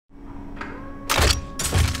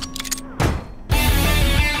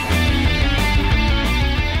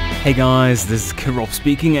Hey guys, this is Kirov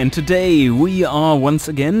speaking, and today we are once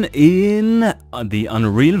again in the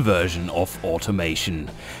Unreal version of Automation.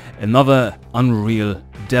 Another Unreal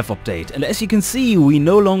dev update. And as you can see, we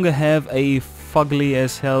no longer have a fugly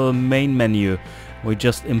as hell main menu. We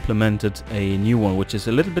just implemented a new one, which is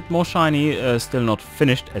a little bit more shiny, still not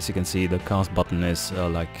finished. As you can see, the cast button is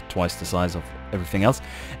like twice the size of everything else.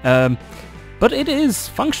 But it is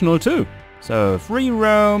functional too. So free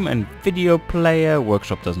roam and video player,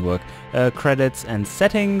 workshop doesn't work, credits and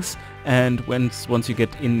settings, and once you get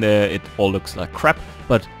in there it all looks like crap,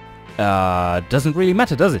 but doesn't really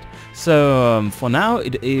matter, does it? So for now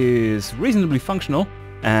it is reasonably functional,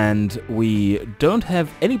 and we don't have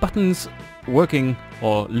any buttons working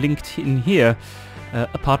or linked in here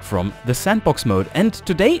apart from the sandbox mode. And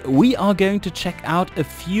today we are going to check out a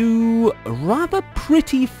few rather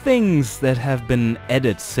pretty things that have been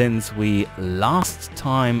added since we last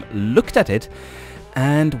time looked at it,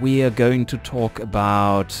 and we are going to talk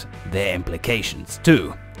about their implications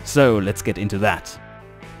too. So let's get into that.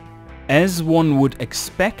 As one would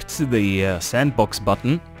expect, the sandbox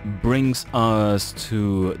button brings us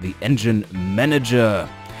to the engine manager.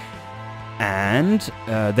 And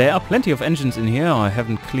there are plenty of engines in here. I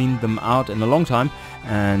haven't cleaned them out in a long time,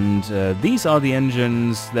 and these are the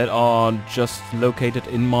engines that are just located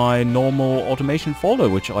in my normal automation folder,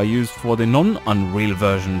 which I use for the non-Unreal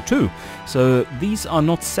version too. So these are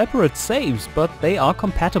not separate saves, but they are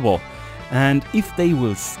compatible. And if they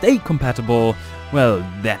will stay compatible, well,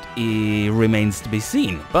 that remains to be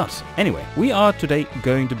seen. But anyway, we are today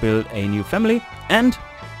going to build a new family, and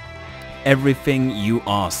everything you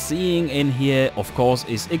are seeing in here, of course,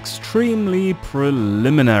 is extremely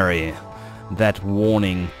preliminary. That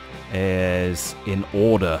warning is in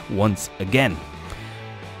order once again.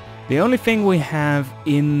 The only thing we have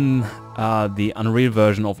in the Unreal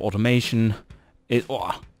version of Automation is,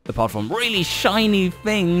 apart from really shiny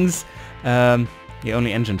things, the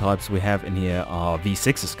only engine types we have in here are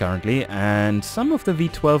V6s currently, and some of the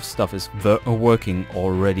V12 stuff is working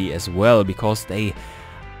already as well, because they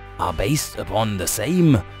are based upon the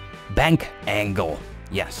same bank angle.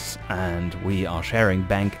 Yes, and we are sharing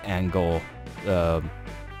bank angle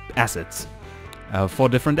assets for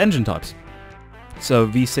different engine types. So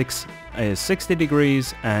V6 is 60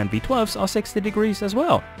 degrees and V12s are 60 degrees as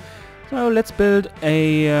well. So let's build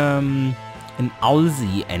an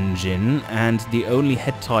ALSI engine, and the only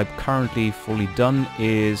head type currently fully done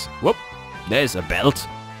is, whoop, there's a belt.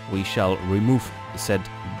 We shall remove said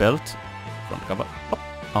belt. Front cover.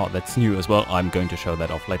 Oh, that's new as well. I'm going to show that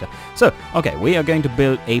off later. So, okay, we are going to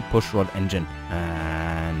build a pushrod engine,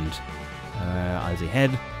 and ALSI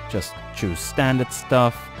head, just choose standard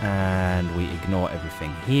stuff, and we ignore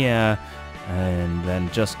everything here, and then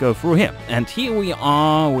just go through here. And here we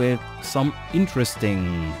are with some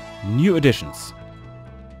interesting new additions.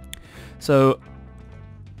 So,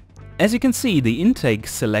 as you can see, the intake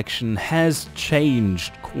selection has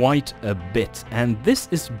changed quite a bit, and this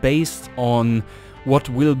is based on what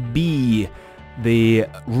will be the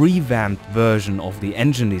revamped version of the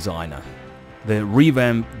engine designer. The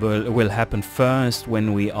revamp will happen first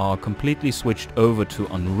when we are completely switched over to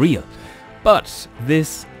Unreal. But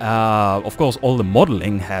this, of course, all the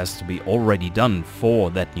modeling has to be already done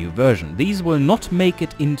for that new version. These will not make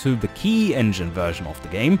it into the key engine version of the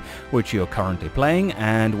game, which you're currently playing,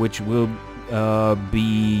 and which will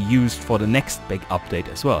be used for the next big update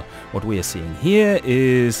as well. What we are seeing here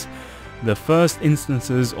is the first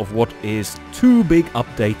instances of what is two big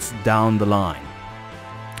updates down the line.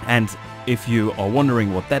 And if you are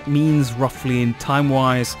wondering what that means roughly in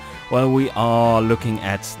time-wise, well, we are looking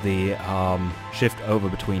at the shift over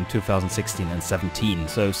between 2016 and 17.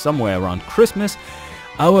 So somewhere around Christmas.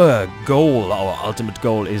 Our goal, our ultimate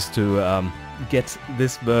goal, is to get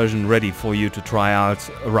this version ready for you to try out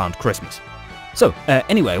around Christmas. So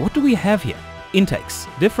anyway, what do we have here? Intakes,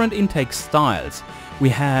 different intake styles. We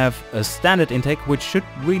have a standard intake, which should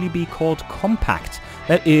really be called compact.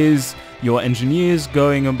 That is your engineers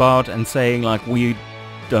going about and saying, like, we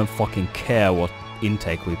don't fucking care what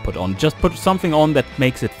intake we put on. Just put something on that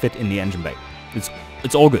makes it fit in the engine bay.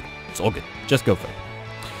 It's all good. It's all good. Just go for it.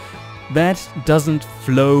 That doesn't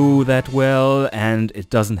flow that well, and it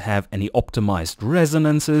doesn't have any optimized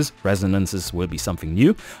resonances. Resonances will be something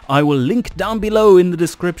new. I will link down below in the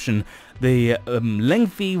description the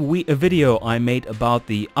lengthy video I made about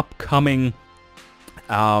the upcoming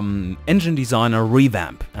engine designer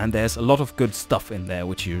revamp, and there's a lot of good stuff in there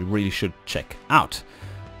which you really should check out.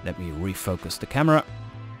 Let me refocus the camera.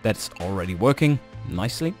 That's already working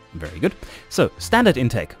nicely. Very good. So, standard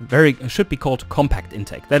intake should be called compact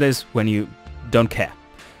intake. That is when you don't care.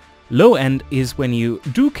 Low end is when you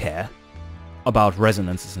do care about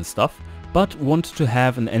resonances and stuff, but want to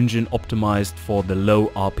have an engine optimized for the low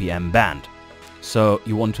RPM band. So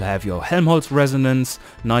you want to have your Helmholtz resonance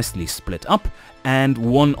nicely split up, and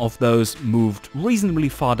one of those moved reasonably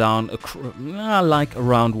far down, like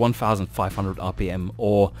around 1500 RPM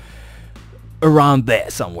or around there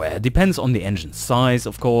somewhere. Depends on the engine size,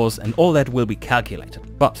 of course, and all that will be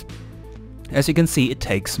calculated. But as you can see, it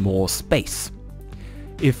takes more space.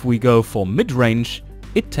 If we go for mid-range,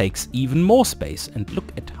 it takes even more space, and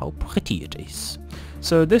look at how pretty it is.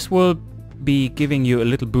 So this will be giving you a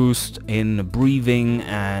little boost in breathing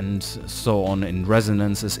and so on in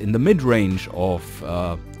resonances in the mid-range of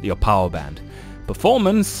your power band.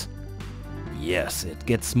 Performance, yes, it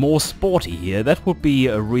gets more sporty here. That would be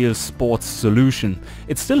a real sports solution.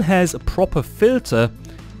 It still has a proper filter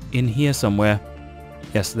in here somewhere.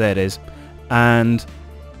 Yes, there it is. And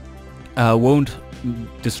won't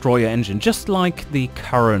destroy your engine, just like the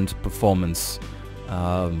current performance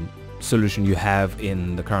solution you have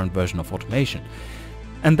in the current version of automation.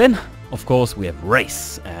 And then, of course, we have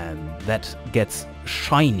race, and that gets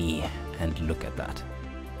shiny, and look at that.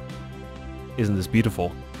 Isn't this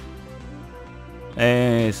beautiful?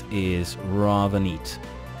 This is rather neat.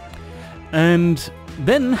 And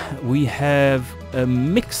then we have a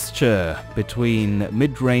mixture between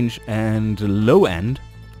mid-range and low-end,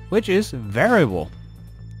 which is variable.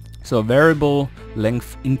 So variable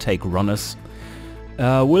length intake runners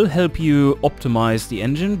will help you optimize the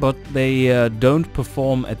engine, but they don't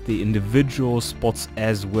perform at the individual spots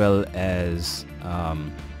as well as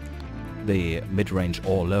the mid-range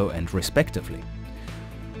or low-end respectively.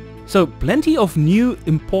 So plenty of new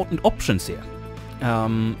important options here,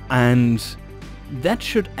 and that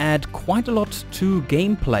should add quite a lot to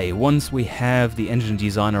gameplay once we have the engine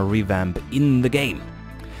designer revamp in the game.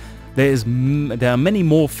 There are many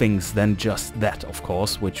more things than just that, of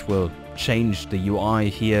course, which will change the UI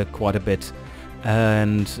here quite a bit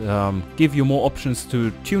and give you more options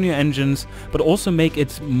to tune your engines, but also make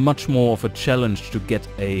it much more of a challenge to get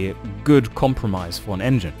a good compromise for an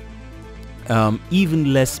engine.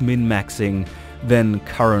 Even less min-maxing than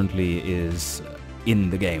currently is in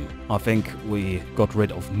the game. I think we got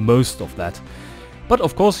rid of most of that. But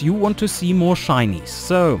of course you want to see more shinies.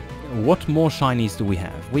 So what more shinies do we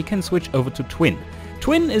have? We can switch over to Twin.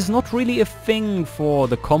 Twin is not really a thing for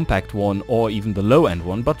the compact one or even the low-end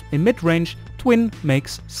one, but in mid-range Twin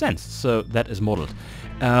makes sense, so that is modeled.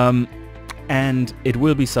 And it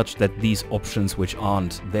will be such that these options which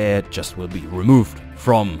aren't there just will be removed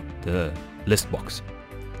from the list box.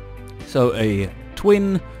 So a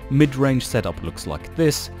Twin mid-range setup looks like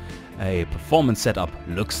this. A performance setup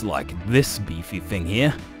looks like this beefy thing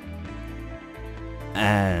here.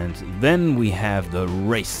 And then we have the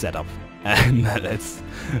race setup. And that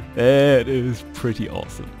is pretty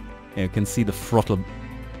awesome. You can see the throttle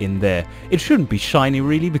in there. It shouldn't be shiny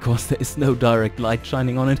really, because there is no direct light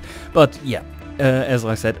shining on it. But yeah, as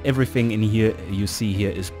I said, everything in here you see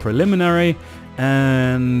here is preliminary,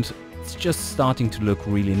 and it's just starting to look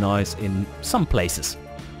really nice in some places.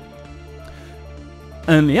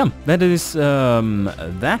 And yeah, that is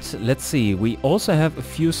that. Let's see, we also have a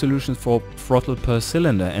few solutions for throttle per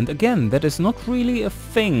cylinder, and again, that is not really a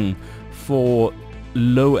thing for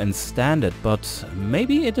low and standard, but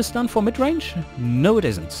maybe it is done for mid-range? No, it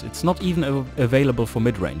isn't. It's not even available for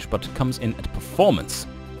mid-range, but it comes in at performance.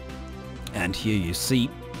 And here you see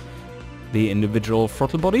the individual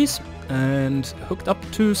throttle bodies, and hooked up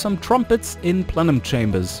to some trumpets in plenum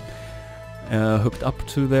chambers. Hooked up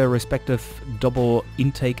to their respective double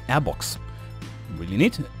intake airbox. Really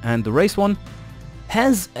neat. And the race one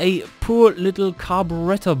has a poor little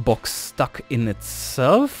carburetor box stuck in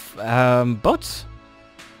itself, but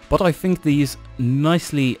I think these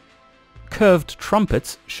nicely curved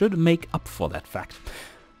trumpets should make up for that fact.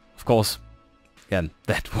 Of course, again,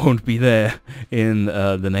 that won't be there in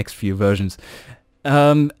the next few versions.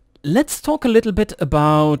 Let's talk a little bit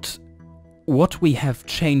about what we have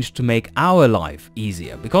changed to make our life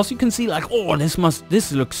easier, because you can see like, oh,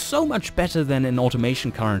 this looks so much better than in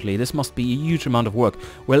automation currently. This must be a huge amount of work.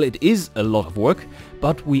 Well, it is a lot of work,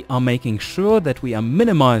 but we are making sure that we are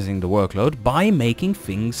minimizing the workload by making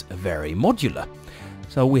things very modular.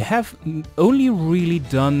 So we have only really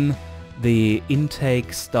done the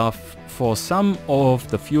intake stuff for some of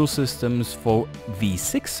the fuel systems for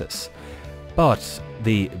V6s, but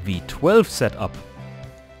the V12 setup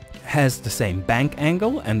has the same bank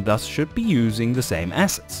angle and thus should be using the same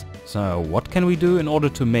assets. So what can we do in order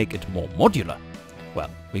to make it more modular? Well,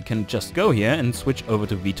 we can just go here and switch over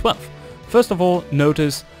to V12. First of all,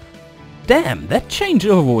 notice, damn, that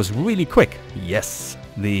changeover was really quick. Yes,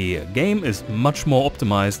 the game is much more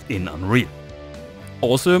optimized in Unreal.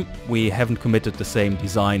 Also, we haven't committed the same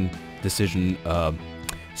design decision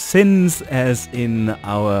sins as in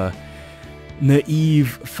our naive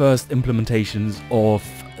first implementations of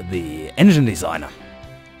the engine designer.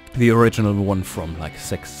 The original one from like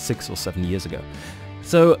 6 or 7 years ago.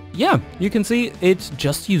 So yeah, you can see it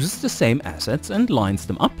just uses the same assets and lines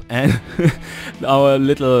them up, and our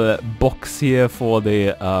little box here for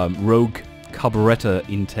the rogue carburetor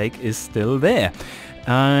intake is still there.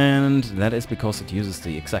 And that is because it uses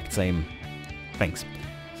the exact same things.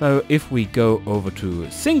 So if we go over to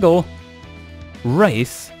single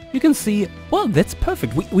race, you can see, well, that's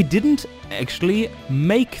perfect. We didn't actually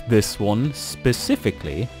make this one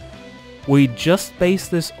specifically. We just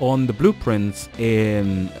based this on the blueprints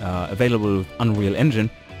in available Unreal Engine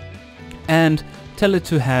and tell it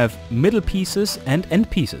to have middle pieces and end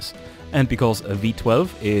pieces. And because a V12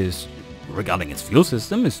 is, regarding its fuel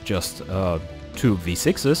system, is just 2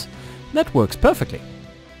 V6s, that works perfectly.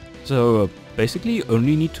 So basically you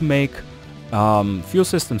only need to make fuel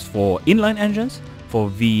systems for inline engines, for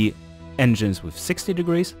V engines with 60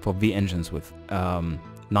 degrees, for V engines with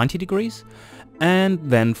 90 degrees, and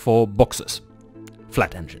then for boxes,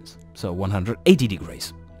 flat engines, so 180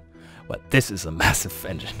 degrees. Well, this is a massive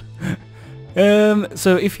engine.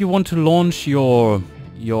 So if you want to launch your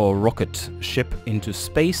rocket ship into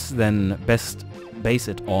space, then best base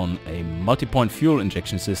it on a multi-point fuel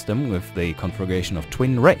injection system with the configuration of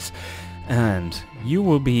twin race, and you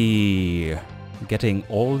will be getting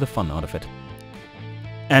all the fun out of it.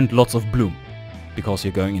 And lots of bloom, because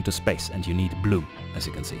you're going into space and you need bloom, as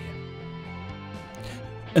you can see here.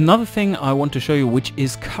 Another thing I want to show you, which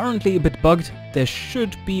is currently a bit bugged, there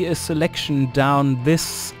should be a selection down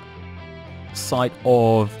this side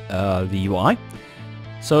of the UI.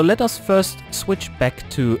 So let us first switch back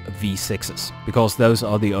to V6s, because those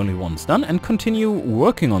are the only ones done, and continue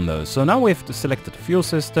working on those. So now we've selected the fuel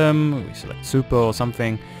system, we select super or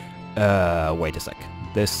something. Wait a sec,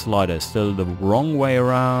 this slider is still the wrong way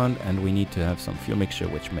around, and we need to have some fuel mixture,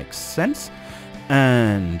 which makes sense.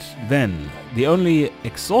 And then the only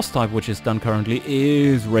exhaust type which is done currently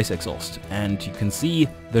is race exhaust, and you can see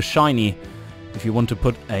the shiny. If you want to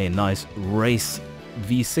put a nice race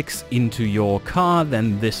V6 into your car,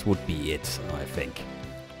 then this would be it, I think.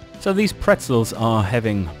 So these pretzels are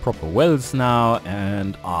having proper welds now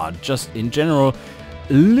and are just in general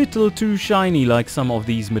a little too shiny, like some of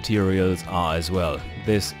these materials are as well.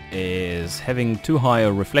 This is having too high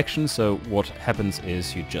a reflection, so what happens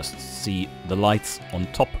is you just see the lights on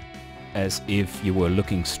top as if you were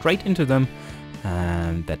looking straight into them,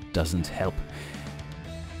 and that doesn't help.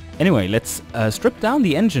 Anyway, let's strip down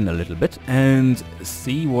the engine a little bit and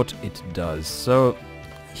see what it does. So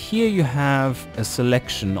here you have a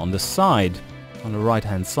selection on the side, on the right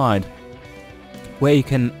hand side, where you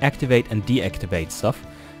can activate and deactivate stuff,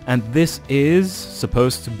 and this is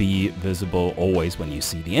supposed to be visible always when you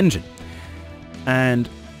see the engine. And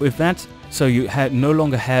with that, so you no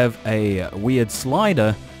longer have a weird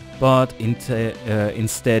slider, but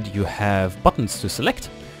instead you have buttons to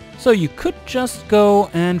select. So you could just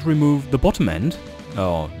go and remove the bottom end,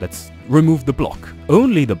 oh, let's remove the block,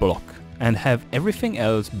 only the block, and have everything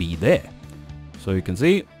else be there. So you can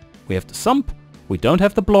see we have the sump, we don't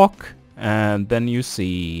have the block, and then you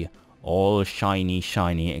see all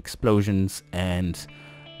shiny explosions and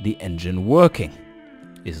the engine working.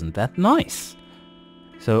 Isn't that nice?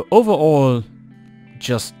 So overall,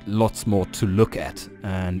 just lots more to look at,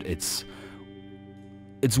 and it's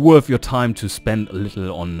worth your time to spend a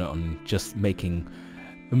little on just making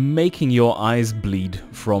your eyes bleed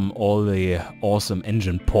from all the awesome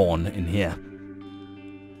engine porn in here.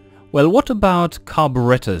 Well, what about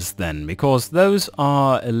carburetors then? Because those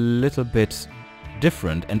are a little bit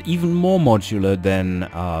different and even more modular than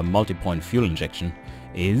multi-point fuel injection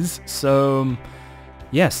is. So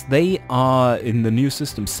yes, they are in the new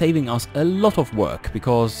system saving us a lot of work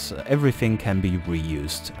because everything can be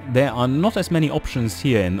reused. There are not as many options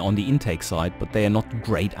here on the intake side, but they are not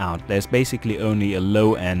grayed out. There's basically only a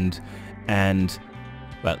low end and,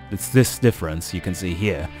 well, it's this difference you can see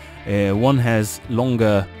here. One has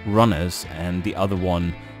longer runners and the other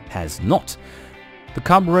one has not. The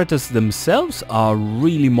carburetors themselves are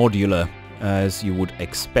really modular, as you would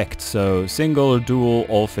expect. So single, dual,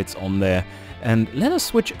 all fits on there. And let us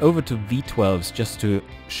switch over to V12s just to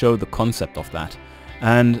show the concept of that.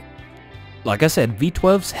 And like I said,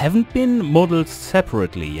 V12s haven't been modeled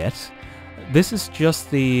separately yet. This is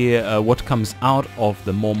just the what comes out of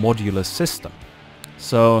the more modular system.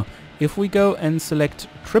 So if we go and select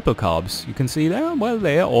triple carbs, you can see there, well,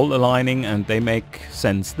 they are all aligning and they make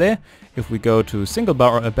sense there. If we go to single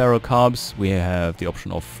barrel carbs, we have the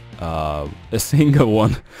option of a single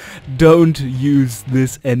one. Don't use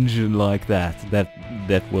this engine like that.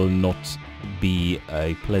 That will not be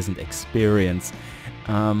a pleasant experience.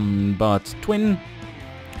 But twin,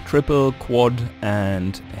 triple, quad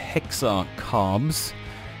and hexa carbs.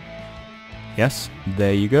 Yes,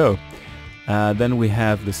 there you go. Then we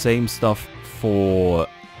have the same stuff for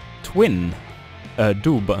twin,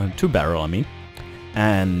 two barrel I mean,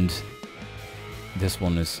 and this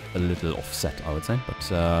one is a little offset, I would say,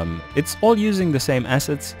 but it's all using the same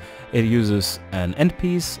assets. It uses an end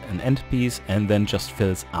piece, and then just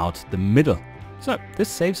fills out the middle. So this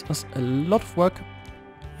saves us a lot of work,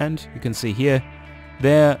 and you can see here,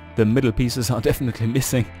 there the middle pieces are definitely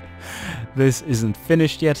missing. This isn't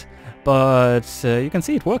finished yet, but you can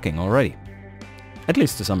see it working already, at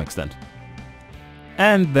least to some extent.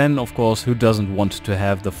 And then, of course, who doesn't want to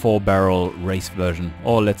have the 4-barrel race version?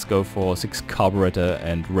 Or let's go for 6 carburetor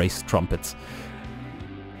and race trumpets.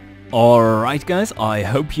 Alright guys, I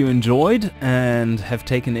hope you enjoyed and have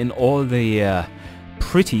taken in all the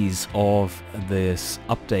pretties of this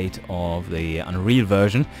update of the Unreal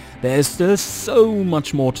version. There's still so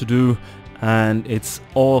much more to do, and it's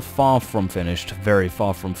all far from finished, very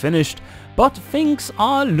far from finished. But things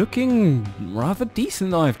are looking rather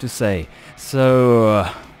decent, I have to say. So,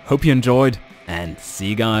 hope you enjoyed, and see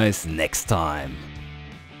you guys next time.